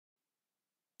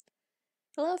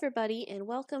Hello everybody and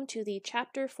welcome to the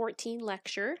Chapter 14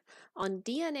 lecture on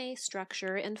DNA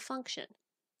structure and function.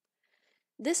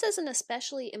 This is an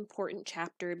especially important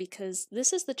chapter because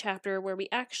this is the chapter where we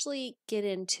actually get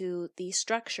into the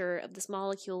structure of this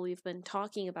molecule we've been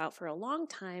talking about for a long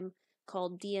time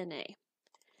called DNA.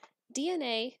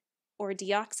 DNA, or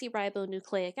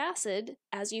deoxyribonucleic acid,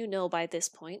 as you know by this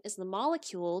point, is the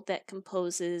molecule that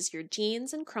composes your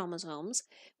genes and chromosomes,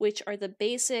 which are the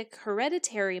basic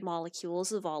hereditary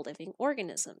molecules of all living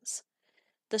organisms.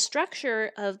 The structure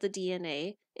of the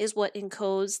DNA is what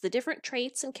encodes the different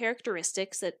traits and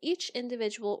characteristics that each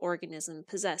individual organism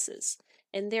possesses.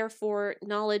 And therefore,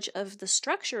 knowledge of the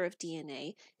structure of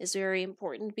DNA is very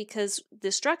important because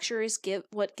the structure is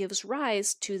what gives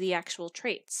rise to the actual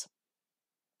traits.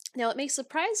 Now, it may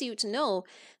surprise you to know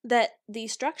that the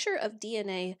structure of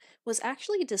DNA was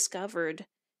actually discovered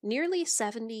nearly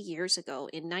 70 years ago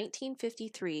in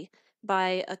 1953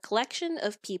 by a collection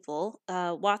of people,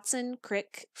 Watson,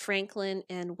 Crick, Franklin,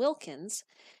 and Wilkins.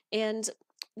 And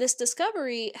this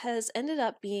discovery has ended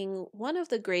up being one of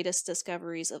the greatest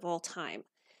discoveries of all time.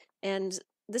 And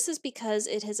this is because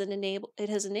it has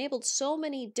enabled so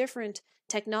many different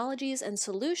technologies and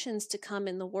solutions to come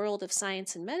in the world of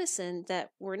science and medicine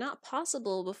that were not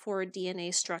possible before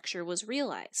DNA structure was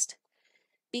realized.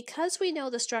 Because we know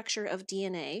the structure of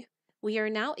DNA, we are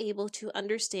now able to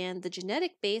understand the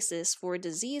genetic basis for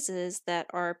diseases that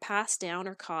are passed down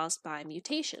or caused by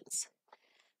mutations.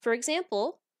 For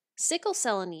example, sickle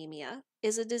cell anemia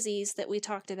is a disease that we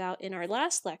talked about in our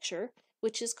last lecture,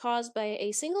 which is caused by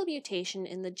a single mutation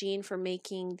in the gene for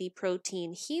making the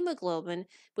protein hemoglobin,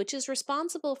 which is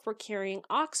responsible for carrying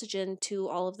oxygen to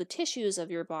all of the tissues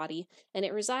of your body, and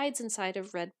it resides inside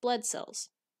of red blood cells.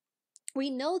 We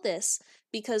know this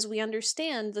because we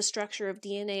understand the structure of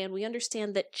DNA and we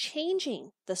understand that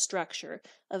changing the structure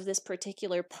of this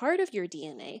particular part of your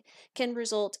DNA can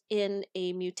result in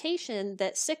a mutation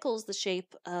that sickles the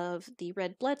shape of the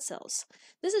red blood cells.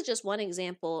 This is just one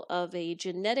example of a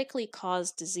genetically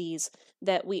caused disease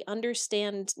that we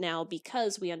understand now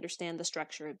because we understand the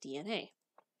structure of DNA.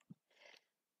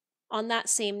 On that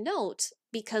same note,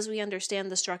 because we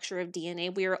understand the structure of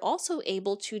DNA, we are also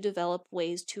able to develop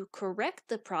ways to correct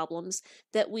the problems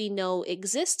that we know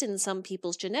exist in some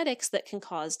people's genetics that can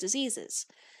cause diseases.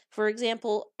 For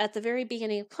example, at the very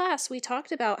beginning of class, we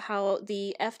talked about how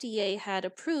the FDA had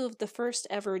approved the first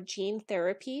ever gene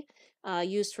therapy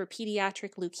used for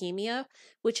pediatric leukemia,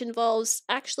 which involves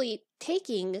actually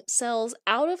taking cells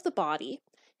out of the body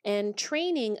and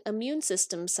training immune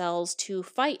system cells to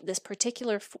fight this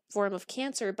particular form of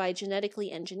cancer by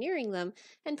genetically engineering them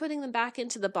and putting them back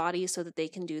into the body so that they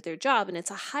can do their job. And it's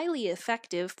a highly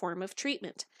effective form of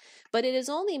treatment. But it is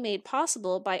only made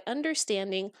possible by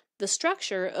understanding the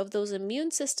structure of those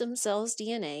immune system cells'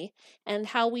 DNA and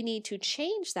how we need to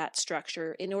change that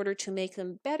structure in order to make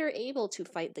them better able to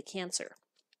fight the cancer.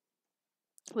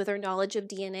 With our knowledge of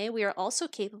DNA, we are also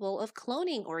capable of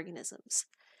cloning organisms.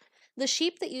 The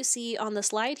sheep that you see on the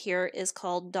slide here is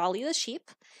called Dolly the sheep,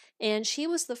 and she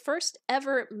was the first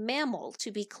ever mammal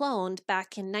to be cloned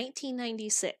back in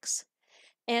 1996.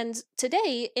 And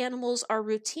today, animals are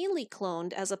routinely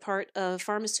cloned as a part of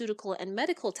pharmaceutical and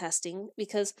medical testing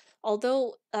because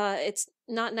although it's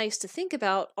not nice to think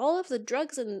about, all of the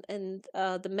drugs and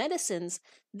the medicines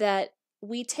that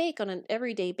we take on an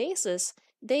everyday basis,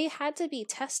 they had to be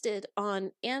tested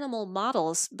on animal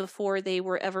models before they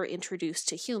were ever introduced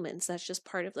to humans. That's just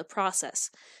part of the process.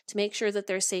 To make sure that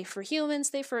they're safe for humans,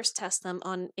 they first test them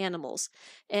on animals.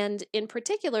 And in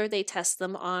particular, they test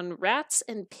them on rats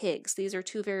and pigs. These are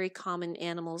two very common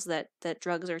animals that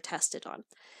drugs are tested on.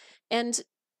 And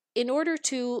in order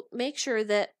to make sure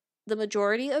that the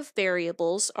majority of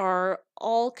variables are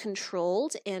all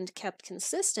controlled and kept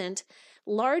consistent,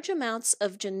 large amounts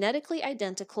of genetically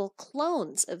identical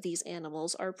clones of these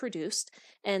animals are produced,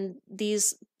 and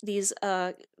these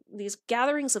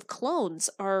gatherings of clones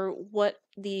are what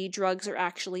the drugs are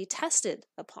actually tested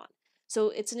upon. So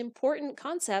it's an important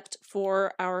concept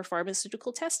for our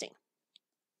pharmaceutical testing.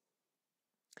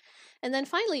 And then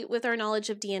finally, with our knowledge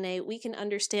of DNA, we can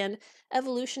understand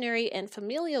evolutionary and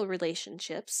familial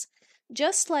relationships.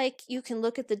 Just like you can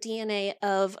look at the DNA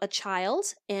of a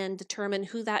child and determine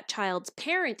who that child's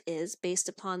parent is based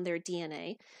upon their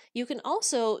DNA, you can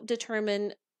also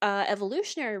determine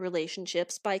evolutionary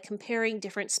relationships by comparing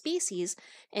different species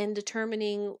and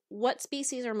determining what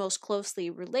species are most closely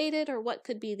related or what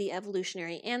could be the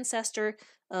evolutionary ancestor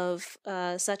of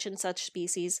such and such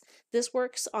species. This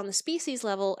works on the species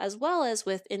level as well as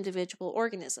with individual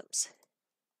organisms.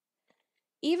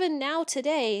 Even now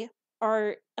today,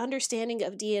 our understanding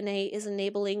of DNA is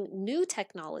enabling new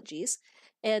technologies,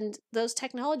 and those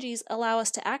technologies allow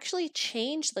us to actually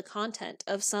change the content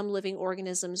of some living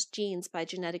organisms' genes by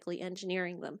genetically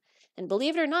engineering them. And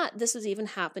believe it or not, this is even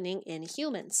happening in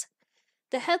humans.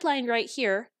 The headline right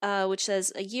here, which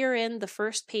says, "A year in, the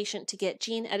first patient to get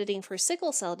gene editing for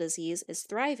sickle cell disease is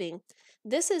thriving."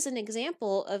 This is an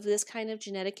example of this kind of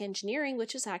genetic engineering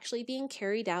which is actually being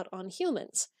carried out on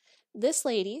humans. This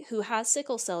lady, who has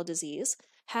sickle cell disease,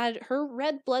 had her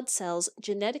red blood cells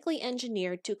genetically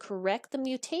engineered to correct the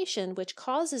mutation which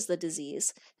causes the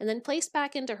disease, and then placed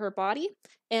back into her body,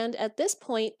 and at this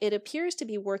point it appears to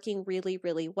be working really,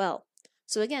 really well.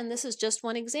 So again, this is just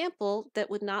one example that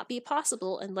would not be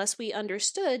possible unless we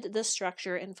understood the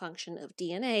structure and function of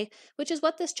DNA, which is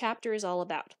what this chapter is all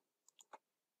about.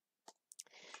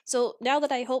 So now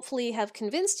that I hopefully have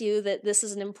convinced you that this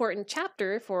is an important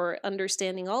chapter for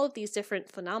understanding all of these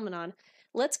different phenomenon,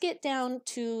 let's get down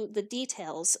to the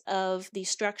details of the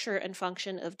structure and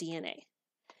function of DNA.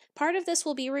 Part of this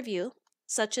will be review,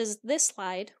 such as this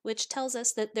slide, which tells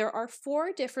us that there are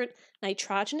 4 different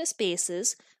nitrogenous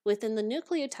bases within the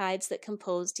nucleotides that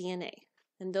compose DNA.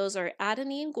 And those are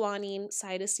adenine, guanine,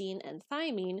 cytosine, and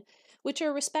thymine, which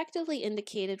are respectively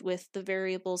indicated with the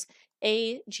variables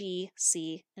A, G,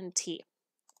 C, and T.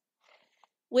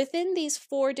 Within these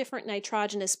 4 different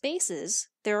nitrogenous bases,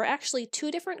 there are actually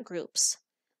 2 different groups.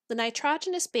 The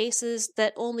nitrogenous bases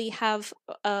that only have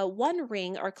one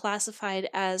ring are classified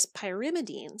as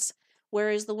pyrimidines,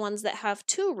 whereas the ones that have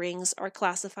 2 rings are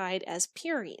classified as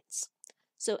purines.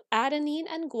 So adenine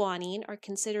and guanine are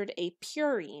considered a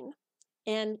purine,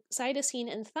 and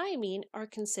cytosine and thymine are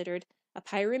considered a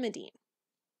pyrimidine.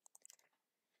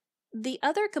 The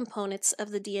other components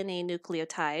of the DNA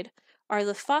nucleotide are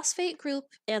the phosphate group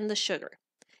and the sugar.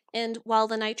 And while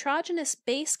the nitrogenous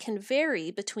base can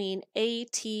vary between A,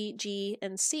 T, G,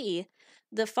 and C,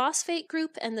 the phosphate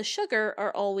group and the sugar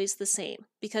are always the same,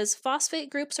 because phosphate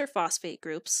groups are phosphate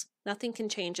groups. Nothing can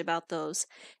change about those.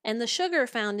 And the sugar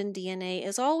found in DNA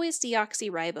is always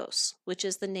deoxyribose, which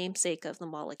is the namesake of the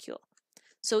molecule.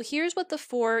 So here's what the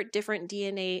 4 different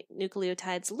DNA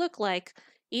nucleotides look like,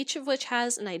 each of which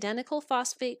has an identical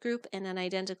phosphate group and an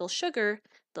identical sugar.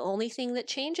 The only thing that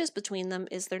changes between them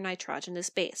is their nitrogenous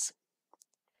base.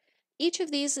 Each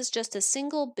of these is just a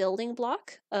single building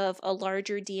block of a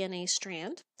larger DNA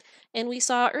strand, and we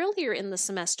saw earlier in the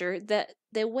semester that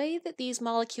the way that these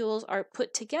molecules are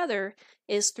put together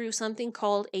is through something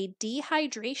called a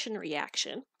dehydration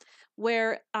reaction,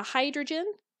 where a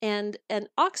hydrogen and an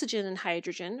oxygen and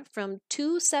hydrogen from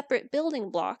 2 separate building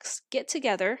blocks get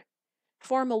together,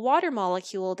 form a water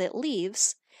molecule that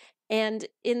leaves, and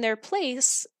in their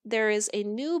place there is a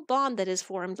new bond that is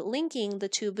formed linking the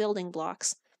 2 building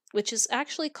blocks, which is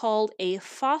actually called a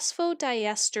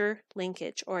phosphodiester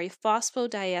linkage or a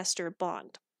phosphodiester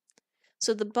bond.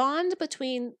 So the bond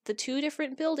between the 2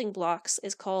 different building blocks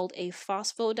is called a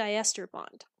phosphodiester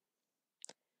bond.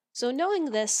 So knowing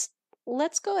this,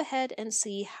 let's go ahead and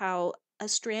see how a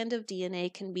strand of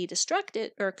DNA can be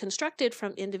constructed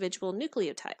from individual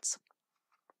nucleotides.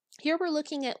 Here we're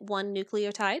looking at one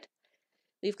nucleotide.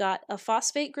 We've got a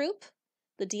phosphate group,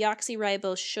 the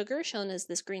deoxyribose sugar shown as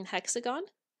this green hexagon,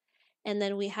 and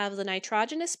then we have the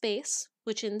nitrogenous base,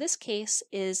 which in this case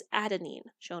is adenine,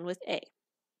 shown with A.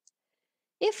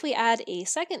 If we add a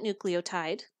second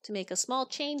nucleotide to make a small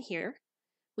chain here,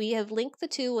 we have linked the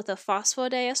 2 with a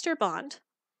phosphodiester bond,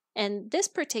 and this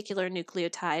particular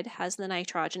nucleotide has the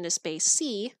nitrogenous base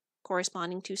C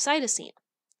corresponding to cytosine.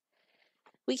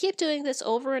 We keep doing this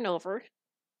over and over,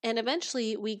 and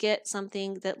eventually we get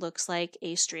something that looks like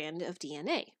a strand of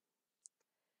DNA.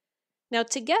 Now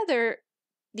together,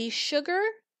 the sugar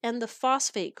and the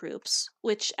phosphate groups,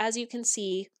 which as you can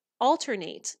see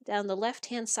alternate down the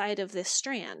left-hand side of this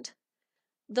strand,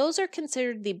 those are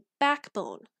considered the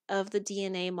backbone of the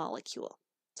DNA molecule.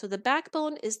 So the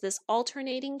backbone is this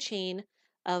alternating chain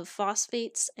of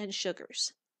phosphates and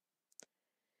sugars.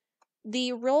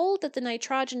 The role that the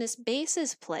nitrogenous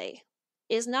bases play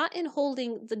is not in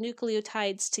holding the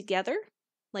nucleotides together,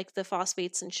 like the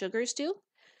phosphates and sugars do,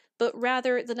 but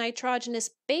rather the nitrogenous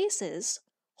bases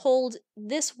hold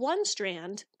this one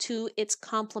strand to its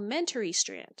complementary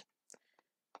strand.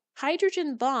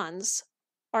 Hydrogen bonds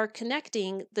are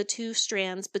connecting the 2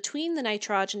 strands between the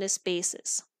nitrogenous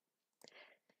bases.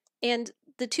 And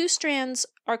the 2 strands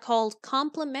are called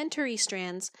complementary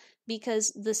strands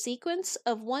because the sequence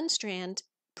of one strand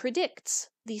predicts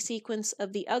the sequence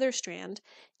of the other strand,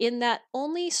 in that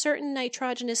only certain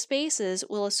nitrogenous bases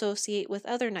will associate with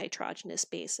other nitrogenous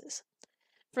bases.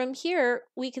 From here,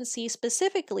 we can see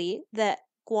specifically that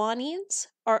guanines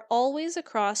are always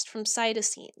across from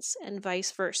cytosines and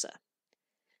vice versa.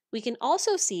 We can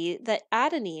also see that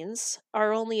adenines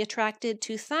are only attracted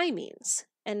to thymines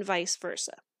and vice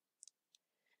versa.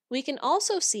 We can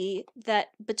also see that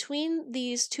between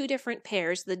these two different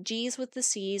pairs, the G's with the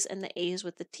C's and the A's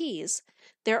with the T's,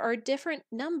 there are different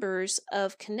numbers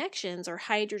of connections or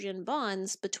hydrogen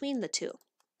bonds between the two.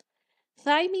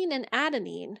 Thymine and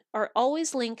adenine are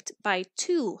always linked by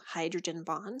 2 hydrogen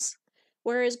bonds,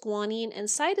 whereas guanine and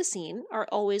cytosine are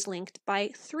always linked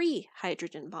by 3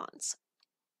 hydrogen bonds.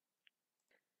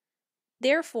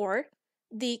 Therefore,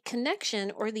 the connection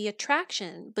or the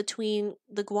attraction between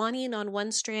the guanine on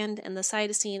one strand and the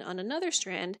cytosine on another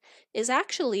strand is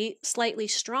actually slightly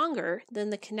stronger than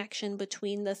the connection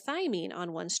between the thymine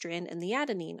on one strand and the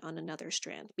adenine on another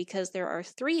strand, because there are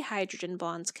 3 hydrogen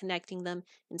bonds connecting them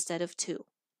instead of 2.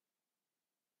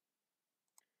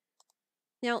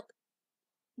 Now,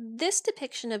 this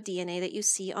depiction of DNA that you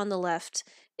see on the left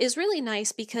is really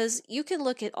nice because you can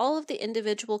look at all of the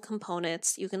individual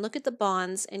components, you can look at the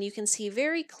bonds, and you can see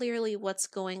very clearly what's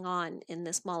going on in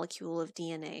this molecule of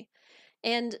DNA.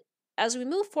 And as we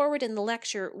move forward in the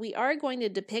lecture, we are going to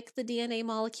depict the DNA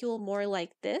molecule more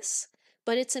like this,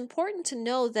 but it's important to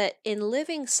know that in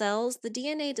living cells, the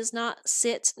DNA does not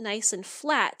sit nice and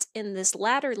flat in this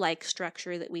ladder-like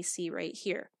structure that we see right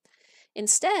here.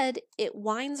 Instead, it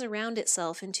winds around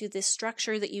itself into this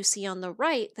structure that you see on the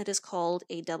right that is called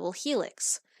a double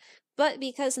helix. But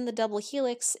because in the double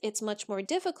helix, it's much more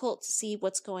difficult to see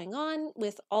what's going on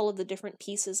with all of the different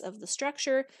pieces of the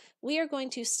structure, we are going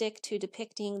to stick to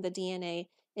depicting the DNA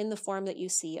in the form that you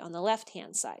see on the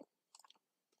left-hand side.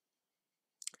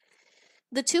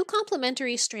 The 2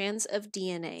 complementary strands of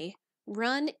DNA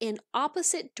run in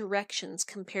opposite directions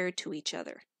compared to each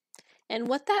other. And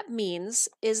what that means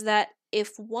is that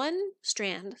if one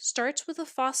strand starts with a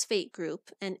phosphate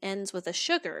group and ends with a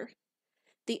sugar,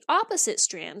 the opposite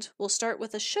strand will start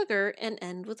with a sugar and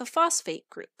end with a phosphate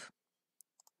group.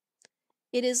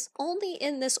 It is only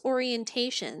in this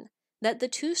orientation that the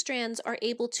 2 strands are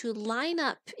able to line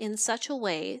up in such a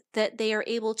way that they are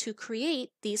able to create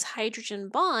these hydrogen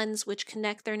bonds which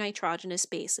connect their nitrogenous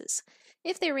bases.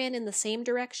 If they ran in the same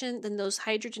direction, then those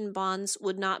hydrogen bonds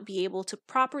would not be able to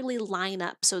properly line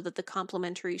up so that the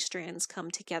complementary strands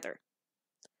come together.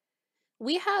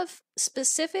 We have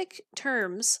specific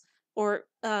terms or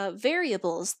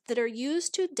variables that are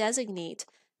used to designate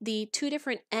the 2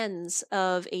 different ends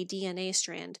of a DNA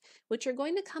strand, which are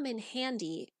going to come in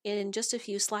handy in just a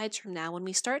few slides from now when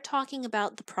we start talking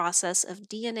about the process of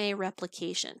DNA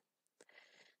replication.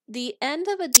 The end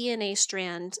of a DNA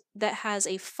strand that has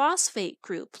a phosphate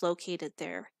group located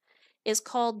there is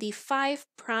called the 5'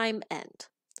 end,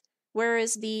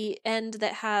 whereas the end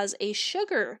that has a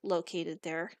sugar located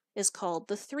there is called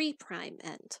the 3'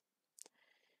 end.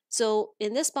 So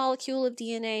in this molecule of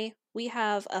DNA, we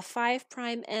have a 5'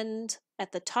 end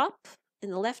at the top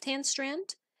in the left-hand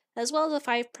strand, as well as a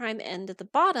 5' end at the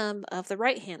bottom of the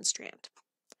right-hand strand.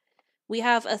 We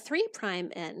have a 3'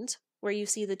 end where you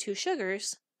see the 2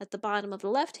 sugars at the bottom of the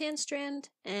left-hand strand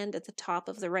and at the top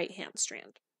of the right-hand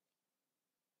strand.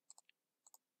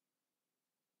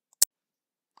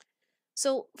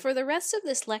 So for the rest of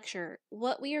this lecture,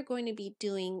 what we are going to be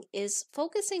doing is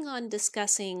focusing on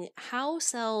discussing how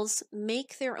cells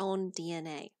make their own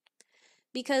DNA.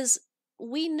 Because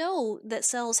we know that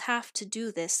cells have to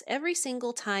do this every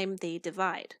single time they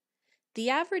divide. The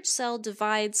average cell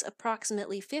divides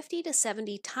approximately 50 to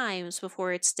 70 times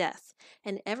before its death,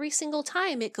 and every single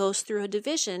time it goes through a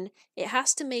division, it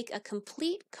has to make a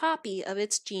complete copy of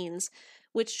its genes,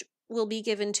 which will be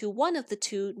given to one of the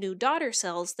 2 new daughter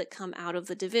cells that come out of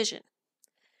the division.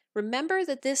 Remember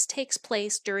that this takes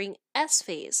place during S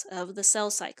phase of the cell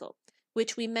cycle,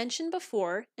 which we mentioned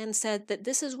before and said that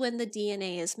this is when the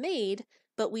DNA is made,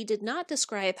 but we did not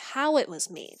describe how it was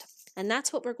made, and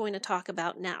that's what we're going to talk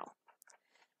about now.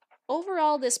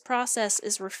 Overall, this process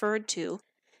is referred to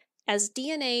as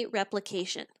DNA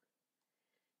replication.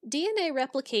 DNA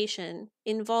replication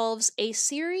involves a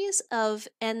series of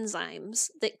enzymes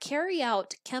that carry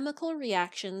out chemical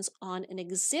reactions on an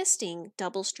existing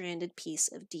double-stranded piece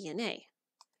of DNA.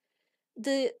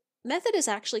 The method is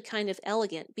actually kind of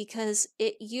elegant because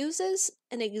it uses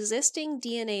an existing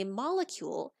DNA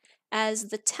molecule as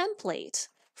the template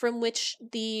from which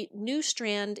the new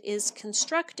strand is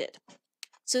constructed.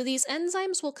 So these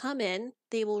enzymes will come in,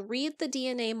 they will read the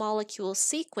DNA molecule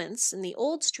sequence in the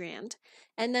old strand,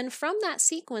 and then from that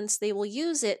sequence they will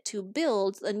use it to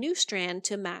build a new strand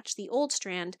to match the old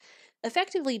strand,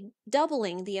 effectively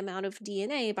doubling the amount of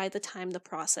DNA by the time the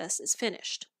process is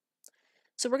finished.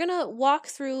 So we're going to walk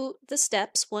through the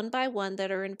steps one by one that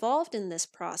are involved in this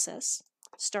process,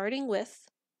 starting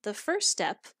with the first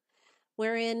step,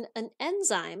 wherein an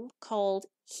enzyme called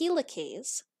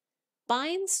helicase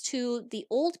binds to the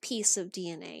old piece of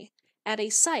DNA at a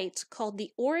site called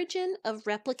the origin of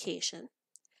replication,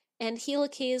 and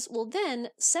helicase will then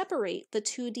separate the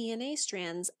two DNA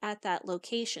strands at that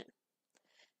location.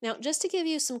 Now, just to give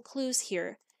you some clues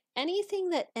here,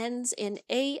 anything that ends in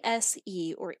ASE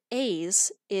or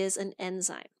ase is an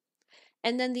enzyme.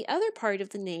 And then the other part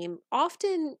of the name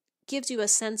often gives you a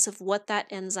sense of what that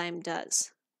enzyme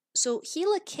does. So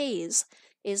helicase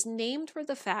is named for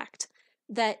the fact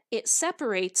that it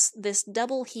separates this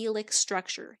double helix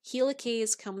structure.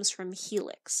 Helicase comes from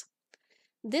helix.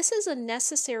 This is a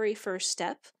necessary first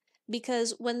step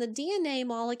because when the DNA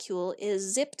molecule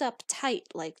is zipped up tight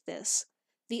like this,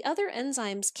 the other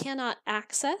enzymes cannot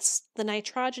access the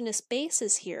nitrogenous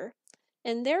bases here,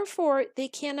 and therefore they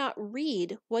cannot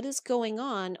read what is going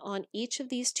on each of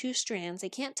these two strands. They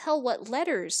can't tell what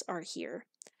letters are here.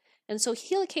 And so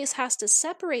helicase has to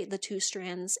separate the two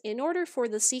strands in order for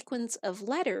the sequence of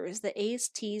letters, the A's,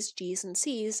 T's, G's, and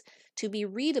C's, to be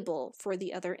readable for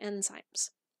the other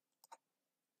enzymes.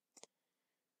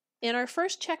 In our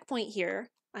first checkpoint here,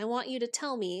 I want you to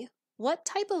tell me what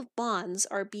type of bonds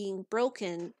are being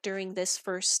broken during this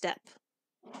first step.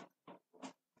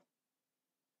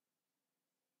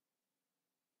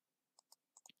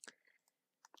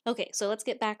 Okay, so let's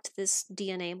get back to this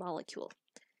DNA molecule.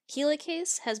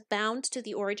 Helicase has bound to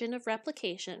the origin of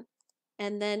replication,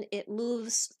 and then it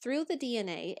moves through the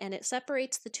DNA and it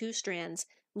separates the two strands,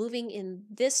 moving in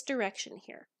this direction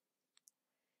here.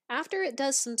 After it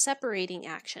does some separating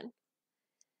action,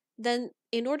 then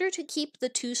in order to keep the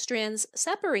two strands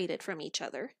separated from each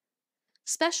other,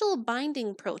 special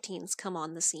binding proteins come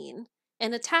on the scene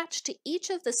and attach to each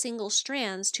of the single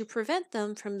strands to prevent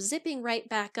them from zipping right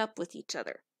back up with each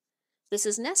other. This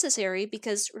is necessary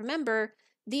because, remember,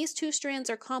 these two strands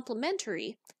are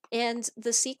complementary, and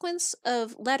the sequence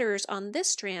of letters on this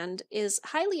strand is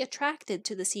highly attracted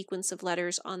to the sequence of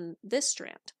letters on this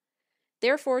strand.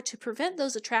 Therefore, to prevent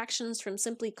those attractions from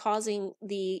simply causing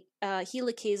the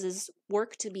helicase's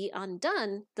work to be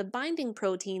undone, the binding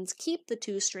proteins keep the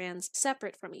two strands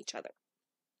separate from each other.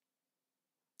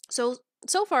 So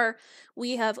far,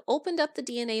 we have opened up the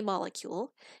DNA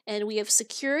molecule, and we have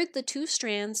secured the two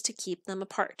strands to keep them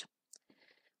apart.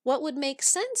 What would make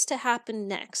sense to happen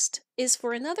next is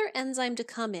for another enzyme to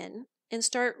come in and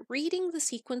start reading the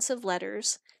sequence of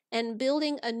letters and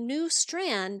building a new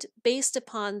strand based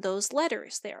upon those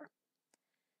letters there.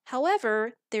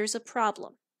 However, there's a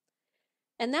problem.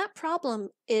 And that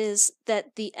problem is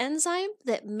that the enzyme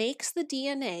that makes the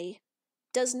DNA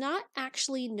does not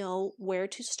actually know where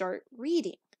to start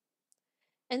reading.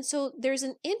 And so there's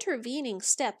an intervening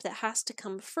step that has to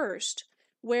come first,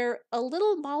 where a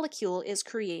little molecule is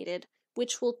created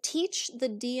which will teach the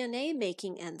DNA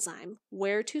making enzyme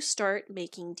where to start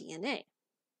making DNA.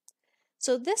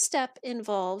 So this step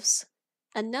involves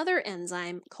another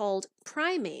enzyme called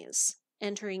primase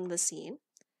entering the scene.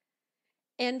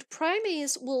 And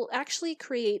primase will actually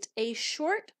create a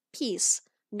short piece,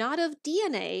 not of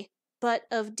DNA, but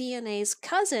of DNA's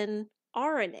cousin,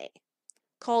 RNA,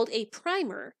 called a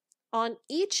primer on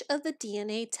each of the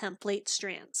DNA template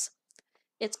strands.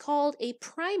 It's called a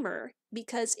primer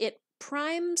because it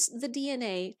primes the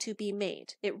DNA to be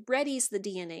made. It readies the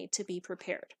DNA to be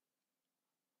prepared.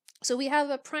 So we have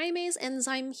a primase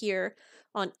enzyme here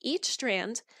on each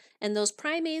strand, and those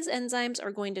primase enzymes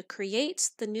are going to create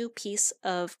the new piece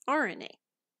of RNA.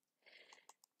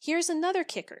 Here's another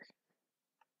kicker.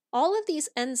 All of these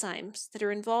enzymes that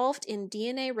are involved in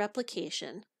DNA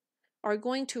replication are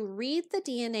going to read the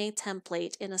DNA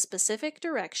template in a specific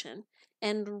direction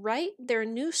and write their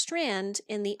new strand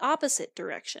in the opposite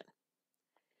direction.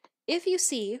 If you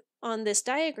see on this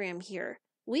diagram here,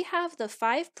 we have the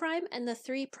 5' and the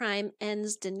 3'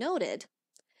 ends denoted,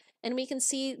 and we can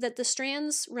see that the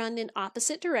strands run in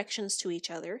opposite directions to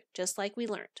each other, just like we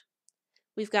learned.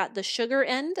 We've got the sugar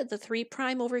end, the 3'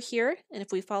 over here, and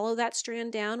if we follow that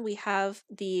strand down, we have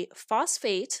the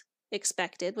phosphate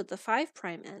expected with the 5'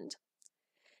 end.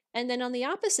 And then on the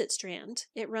opposite strand,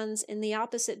 it runs in the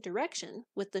opposite direction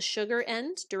with the sugar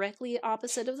end directly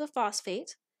opposite of the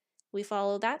phosphate. We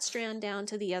follow that strand down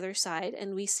to the other side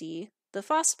and we see the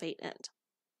phosphate end.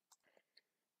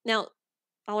 Now,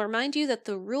 I'll remind you that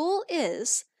the rule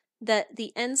is that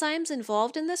the enzymes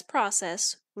involved in this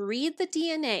process read the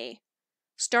DNA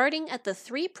starting at the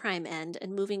 3' end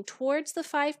and moving towards the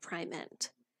 5'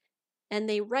 end. And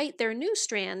they write their new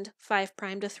strand 5'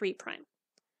 to 3'.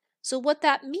 So what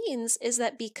that means is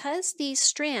that because these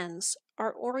strands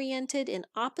are oriented in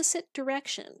opposite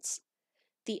directions.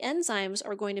 The enzymes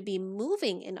are going to be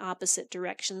moving in opposite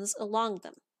directions along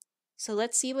them. So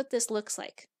let's see what this looks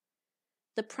like.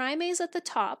 The primase at the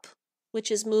top, which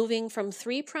is moving from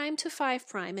 3' to 5'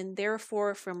 and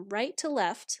therefore from right to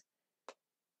left,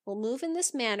 will move in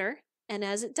this manner, and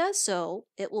as it does so,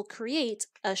 it will create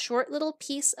a short little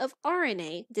piece of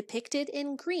RNA depicted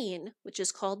in green, which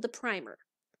is called the primer.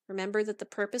 Remember that the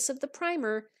purpose of the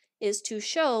primer is to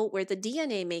show where the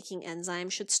DNA-making enzyme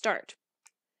should start.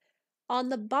 On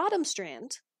the bottom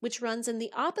strand, which runs in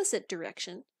the opposite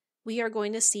direction, we are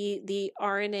going to see the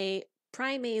RNA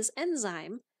primase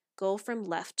enzyme go from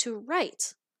left to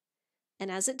right. And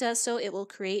as it does so, it will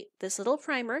create this little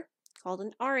primer called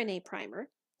an RNA primer.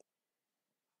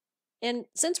 And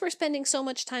since we're spending so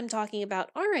much time talking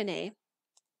about RNA,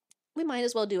 we might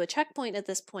as well do a checkpoint at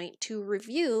this point to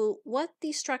review what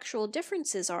the structural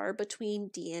differences are between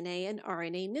DNA and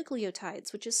RNA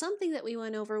nucleotides, which is something that we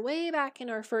went over way back in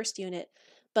our first unit,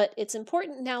 but it's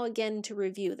important now again to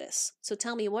review this. So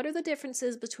tell me, what are the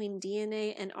differences between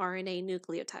DNA and RNA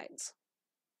nucleotides?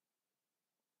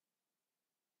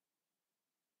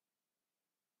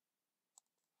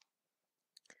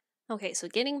 Okay, so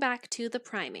getting back to the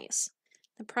primase.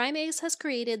 The primase has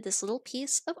created this little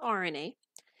piece of RNA,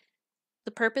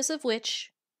 the purpose of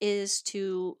which is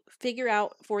to figure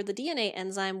out for the DNA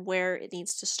enzyme where it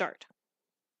needs to start.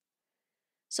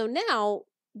 So now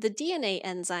the DNA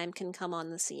enzyme can come on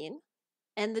the scene,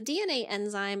 and the DNA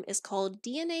enzyme is called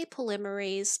DNA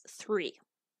polymerase III.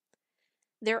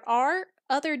 There are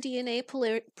other DNA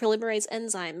polymerase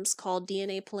enzymes called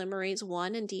DNA polymerase I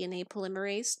and DNA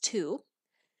polymerase II,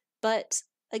 but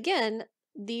again,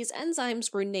 these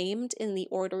enzymes were named in the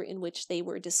order in which they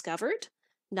were discovered,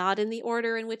 not in the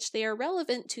order in which they are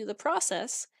relevant to the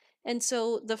process. And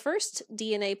so the first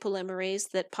DNA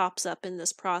polymerase that pops up in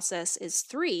this process is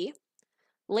 3.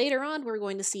 Later on, we're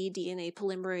going to see DNA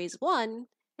polymerase I,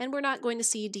 and we're not going to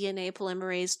see DNA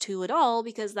polymerase II at all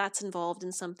because that's involved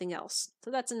in something else. So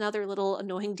that's another little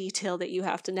annoying detail that you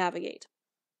have to navigate.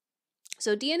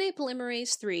 So DNA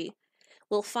polymerase III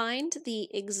will find the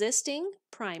existing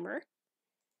primer,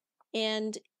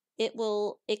 and it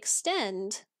will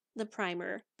extend the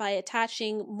primer by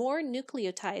attaching more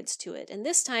nucleotides to it. And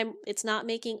this time, it's not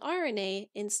making RNA,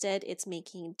 instead it's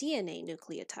making DNA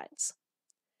nucleotides.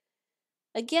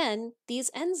 Again, these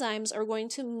enzymes are going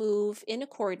to move in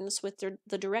accordance with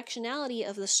the directionality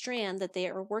of the strand that they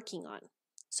are working on.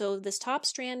 So this top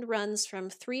strand runs from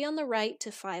 3 on the right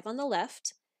to 5 on the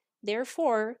left.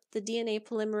 Therefore, the DNA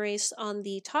polymerase on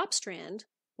the top strand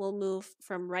will move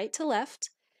from right to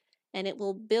left, and it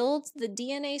will build the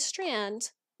DNA strand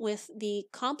with the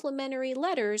complementary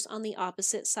letters on the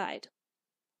opposite side.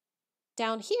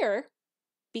 Down here,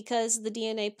 because the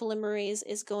DNA polymerase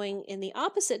is going in the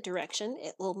opposite direction,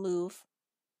 it will move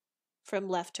from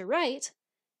left to right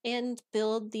and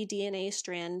build the DNA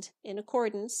strand in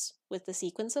accordance with the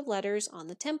sequence of letters on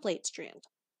the template strand.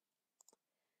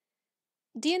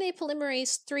 DNA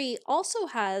polymerase III also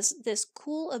has this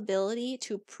cool ability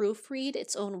to proofread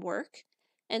its own work,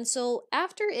 and so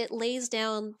after it lays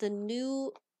down the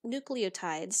new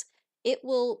nucleotides, it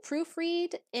will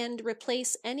proofread and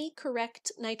replace any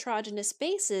correct nitrogenous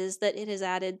bases that it has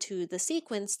added to the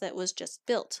sequence that was just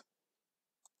built.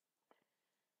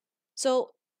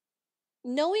 So,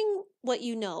 knowing what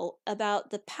you know about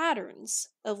the patterns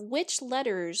of which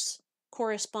letters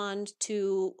correspond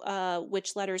to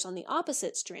which letters on the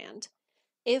opposite strand,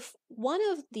 if one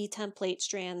of the template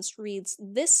strands reads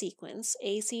this sequence,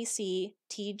 ACC,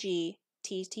 TG,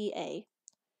 TTA,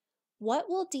 what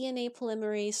will DNA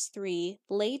polymerase III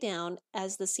lay down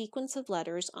as the sequence of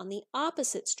letters on the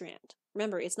opposite strand?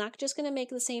 Remember, it's not just going to make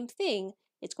the same thing,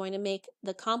 it's going to make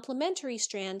the complementary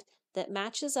strand that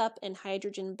matches up in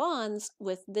hydrogen bonds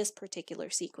with this particular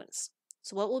sequence.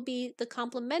 So what will be the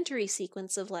complementary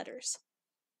sequence of letters?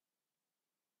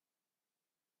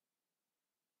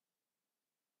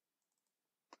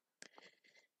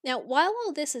 Now, while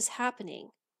all this is happening,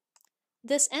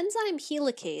 this enzyme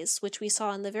helicase, which we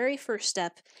saw in the very first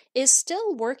step, is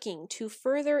still working to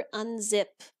further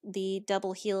unzip the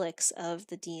double helix of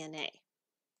the DNA.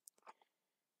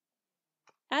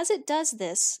 As it does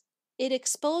this, it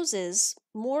exposes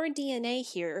more DNA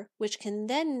here, which can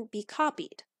then be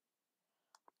copied.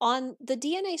 On the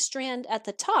DNA strand at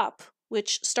the top,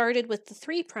 which started with the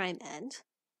 3' end,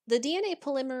 the DNA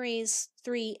polymerase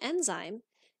III enzyme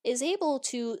is able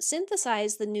to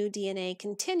synthesize the new DNA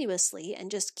continuously and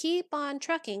just keep on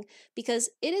trucking because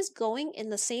it is going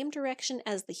in the same direction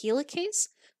as the helicase.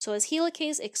 So as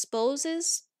helicase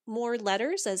exposes more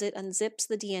letters as it unzips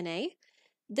the DNA,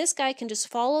 this guy can just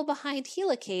follow behind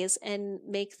helicase and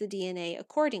make the DNA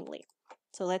accordingly.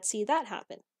 So let's see that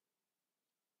happen.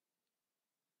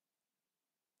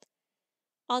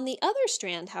 On the other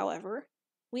strand, however,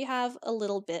 we have a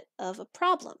little bit of a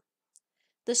problem.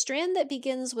 The strand that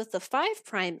begins with the 5'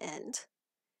 end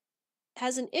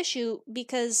has an issue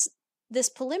because this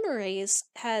polymerase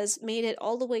has made it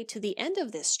all the way to the end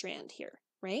of this strand here,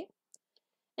 right?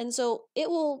 And so it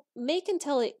will make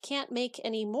until it can't make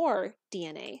any more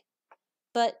DNA.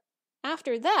 But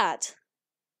after that,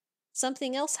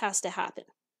 something else has to happen.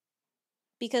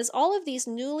 Because all of these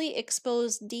newly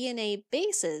exposed DNA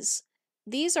bases,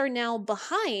 these are now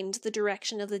behind the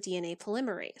direction of the DNA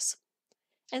polymerase.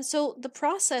 And so the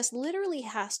process literally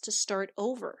has to start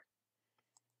over.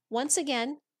 Once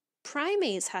again,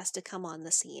 primase has to come on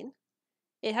the scene.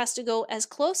 It has to go as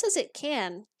close as it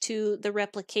can to the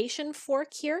replication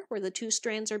fork here, where the two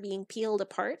strands are being peeled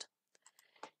apart.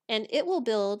 And it will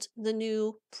build the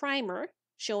new primer,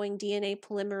 showing DNA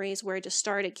polymerase where to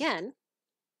start again.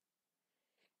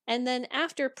 And then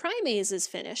after primase is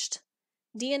finished,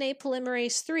 DNA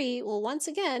polymerase 3 will once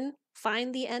again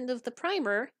find the end of the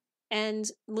primer,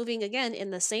 and moving again in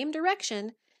the same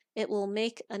direction, it will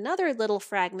make another little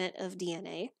fragment of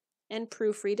DNA and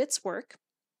proofread its work.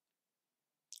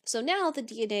 So now the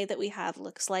DNA that we have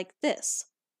looks like this.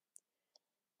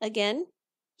 Again,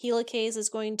 helicase is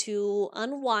going to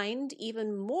unwind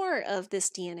even more of this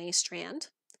DNA strand,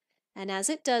 and as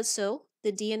it does so,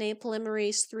 the DNA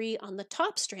polymerase 3 on the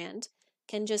top strand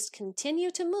can just continue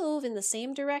to move in the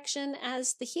same direction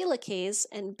as the helicase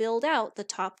and build out the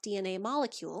top DNA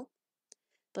molecule.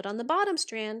 But on the bottom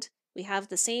strand, we have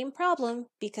the same problem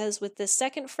because with this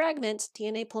second fragment,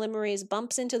 DNA polymerase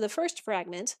bumps into the first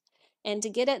fragment, and to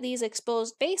get at these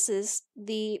exposed bases,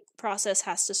 the process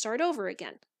has to start over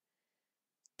again.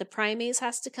 The primase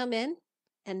has to come in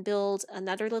and build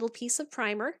another little piece of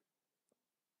primer,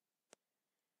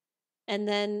 and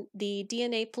then the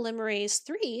DNA polymerase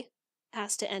 3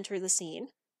 has to enter the scene,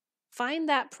 find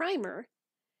that primer,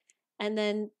 and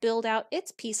then build out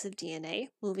its piece of DNA,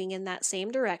 moving in that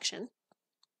same direction.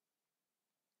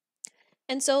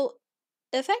 And so,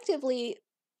 effectively,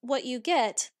 what you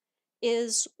get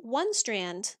is one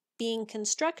strand being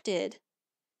constructed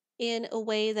in a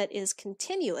way that is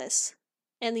continuous,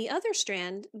 and the other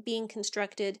strand being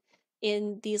constructed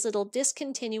in these little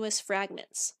discontinuous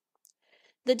fragments.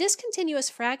 The discontinuous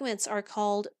fragments are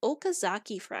called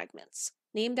Okazaki fragments,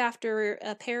 named after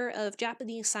a pair of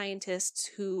Japanese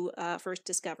scientists who first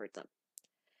discovered them.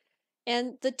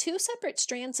 And the two separate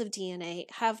strands of DNA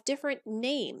have different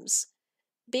names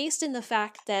based in the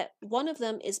fact that one of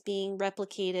them is being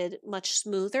replicated much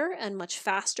smoother and much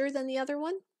faster than the other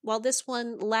one, while this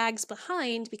one lags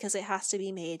behind because it has to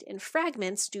be made in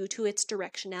fragments due to its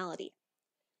directionality.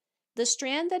 The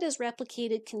strand that is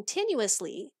replicated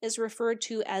continuously is referred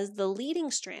to as the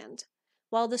leading strand,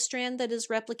 while the strand that is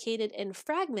replicated in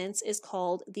fragments is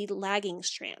called the lagging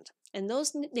strand. And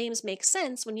those names make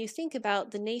sense when you think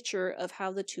about the nature of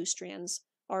how the two strands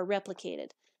are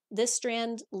replicated. This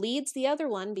strand leads the other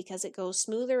one because it goes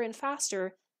smoother and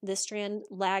faster. This strand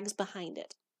lags behind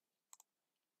it.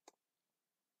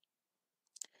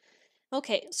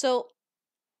 Okay, so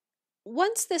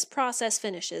once this process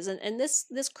finishes, and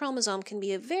this chromosome can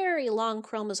be a very long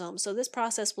chromosome, so this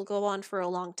process will go on for a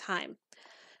long time.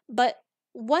 But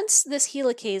once this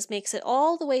helicase makes it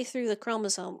all the way through the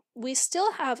chromosome, we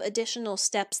still have additional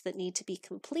steps that need to be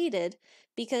completed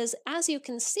because, as you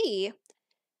can see,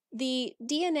 the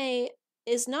DNA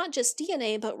is not just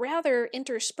DNA, but rather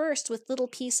interspersed with little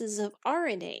pieces of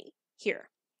RNA here.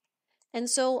 And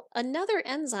so another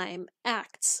enzyme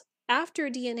acts after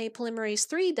DNA polymerase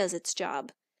 3 does its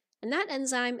job, and that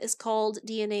enzyme is called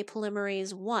DNA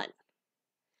polymerase 1.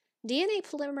 DNA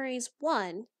polymerase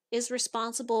 1 is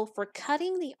responsible for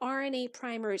cutting the RNA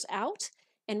primers out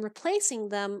and replacing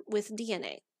them with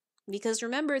DNA. Because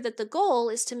remember that the goal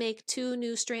is to make two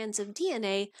new strands of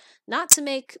DNA, not to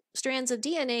make strands of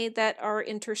DNA that are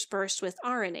interspersed with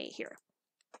RNA here.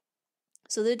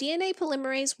 So the DNA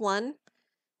polymerase 1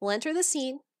 will enter the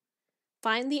scene,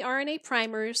 find the RNA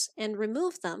primers and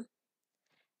remove them,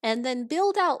 and then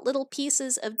build out little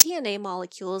pieces of DNA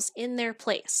molecules in their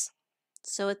place.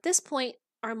 So at this point,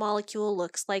 our molecule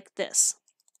looks like this.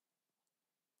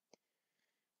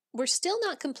 We're still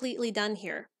not completely done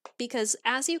here because,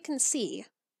 as you can see,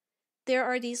 there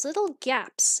are these little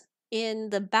gaps in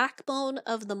the backbone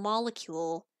of the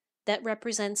molecule that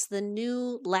represents the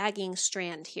new lagging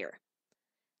strand here.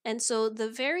 And so the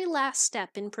very last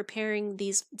step in preparing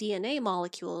these DNA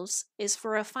molecules is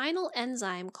for a final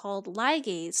enzyme called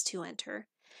ligase to enter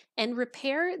and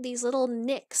repair these little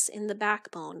nicks in the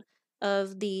backbone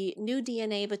of the new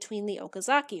DNA between the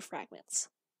Okazaki fragments.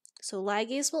 So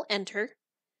ligase will enter,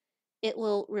 it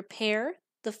will repair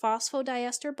the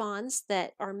phosphodiester bonds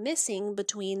that are missing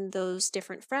between those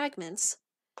different fragments,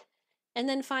 and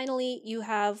then finally you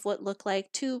have what look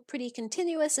like two pretty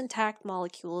continuous intact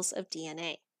molecules of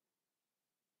DNA.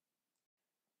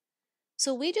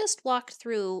 So we just walked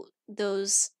through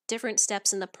those different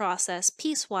steps in the process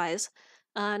piecewise,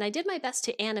 and I did my best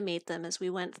to animate them as we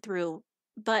went through,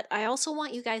 but I also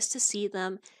want you guys to see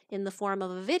them in the form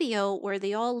of a video where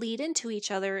they all lead into each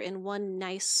other in one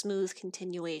nice smooth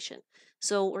continuation.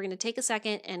 So we're going to take a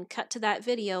second and cut to that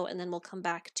video, and then we'll come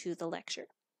back to the lecture.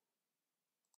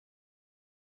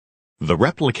 The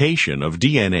replication of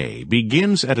DNA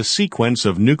begins at a sequence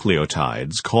of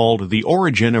nucleotides called the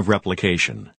origin of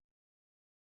replication.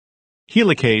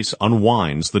 Helicase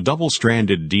unwinds the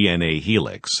double-stranded DNA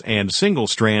helix, and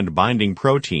single-strand binding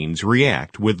proteins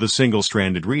react with the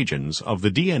single-stranded regions of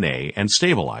the DNA and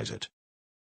stabilize it.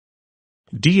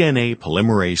 DNA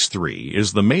polymerase III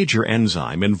is the major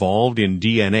enzyme involved in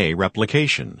DNA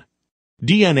replication.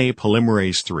 DNA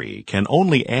polymerase III can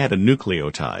only add a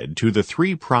nucleotide to the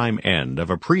 3' end of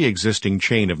a pre-existing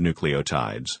chain of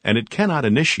nucleotides, and it cannot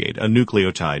initiate a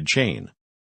nucleotide chain.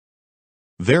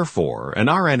 Therefore, an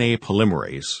RNA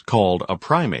polymerase, called a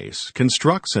primase,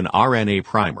 constructs an RNA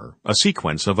primer, a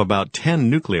sequence of about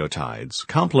 10 nucleotides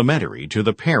complementary to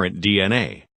the parent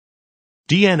DNA.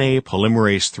 DNA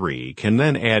polymerase III can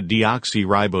then add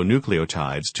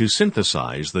deoxyribonucleotides to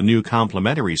synthesize the new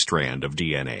complementary strand of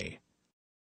DNA.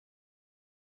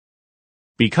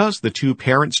 Because the two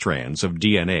parent strands of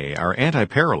DNA are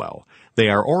antiparallel, they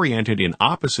are oriented in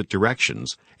opposite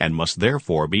directions and must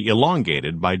therefore be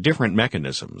elongated by different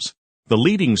mechanisms. The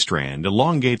leading strand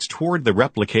elongates toward the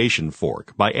replication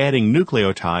fork by adding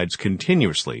nucleotides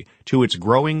continuously to its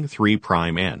growing 3'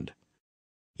 end.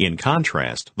 In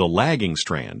contrast, the lagging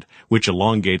strand, which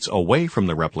elongates away from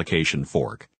the replication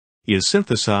fork, is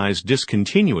synthesized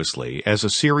discontinuously as a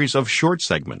series of short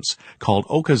segments called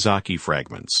Okazaki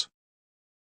fragments.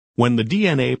 When the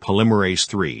DNA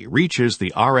polymerase III reaches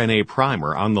the RNA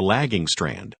primer on the lagging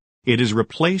strand, it is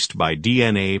replaced by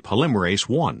DNA polymerase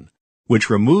I, which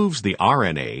removes the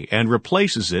RNA and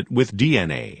replaces it with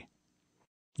DNA.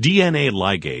 DNA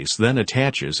ligase then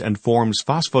attaches and forms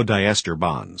phosphodiester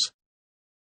bonds.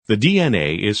 The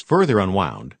DNA is further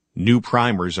unwound, new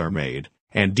primers are made,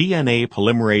 and DNA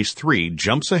polymerase III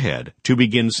jumps ahead to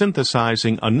begin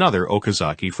synthesizing another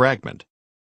Okazaki fragment.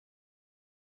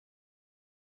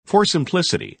 For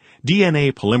simplicity,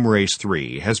 DNA polymerase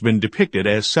III has been depicted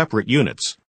as separate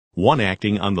units, one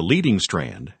acting on the leading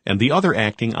strand and the other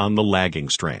acting on the lagging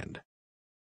strand.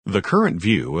 The current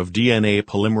view of DNA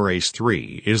polymerase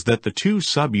III is that the two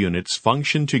subunits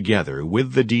function together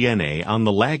with the DNA on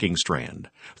the lagging strand,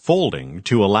 folding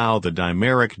to allow the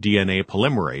dimeric DNA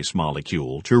polymerase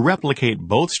molecule to replicate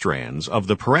both strands of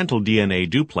the parental DNA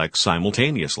duplex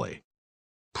simultaneously.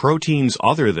 Proteins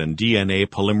other than DNA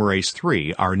polymerase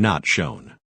III are not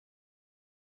shown.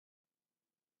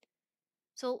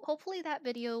 So hopefully that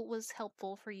video was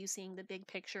helpful for you seeing the big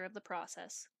picture of the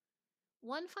process.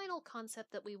 One final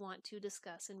concept that we want to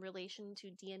discuss in relation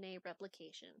to DNA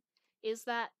replication is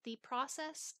that the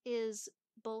process is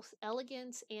both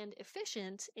elegant and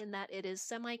efficient in that it is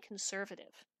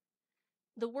semi-conservative.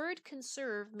 The word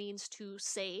conserve means to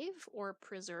save or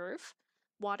preserve.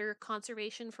 Water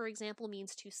conservation, for example,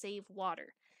 means to save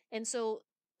water. And so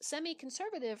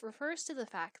semi-conservative refers to the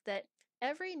fact that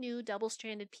every new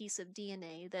double-stranded piece of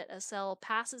DNA that a cell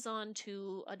passes on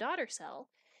to a daughter cell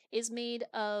is made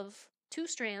of two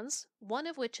strands, one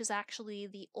of which is actually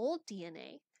the old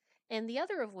DNA, and the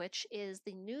other of which is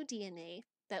the new DNA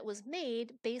that was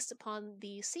made based upon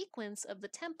the sequence of the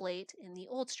template in the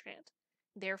old strand.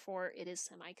 Therefore, it is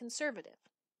semi-conservative.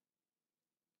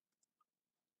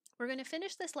 We're going to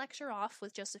finish this lecture off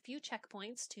with just a few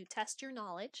checkpoints to test your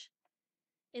knowledge.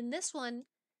 In this one,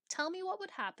 tell me what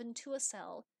would happen to a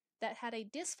cell that had a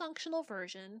dysfunctional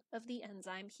version of the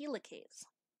enzyme helicase.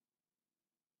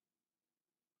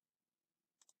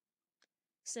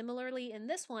 Similarly, in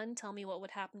this one, tell me what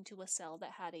would happen to a cell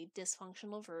that had a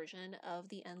dysfunctional version of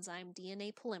the enzyme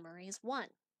DNA polymerase I.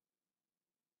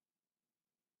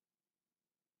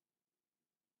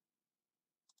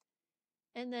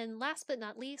 And then last but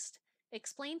not least,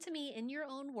 explain to me in your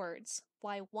own words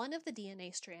why one of the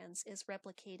DNA strands is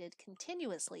replicated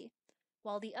continuously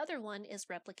while the other one is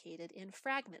replicated in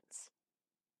fragments.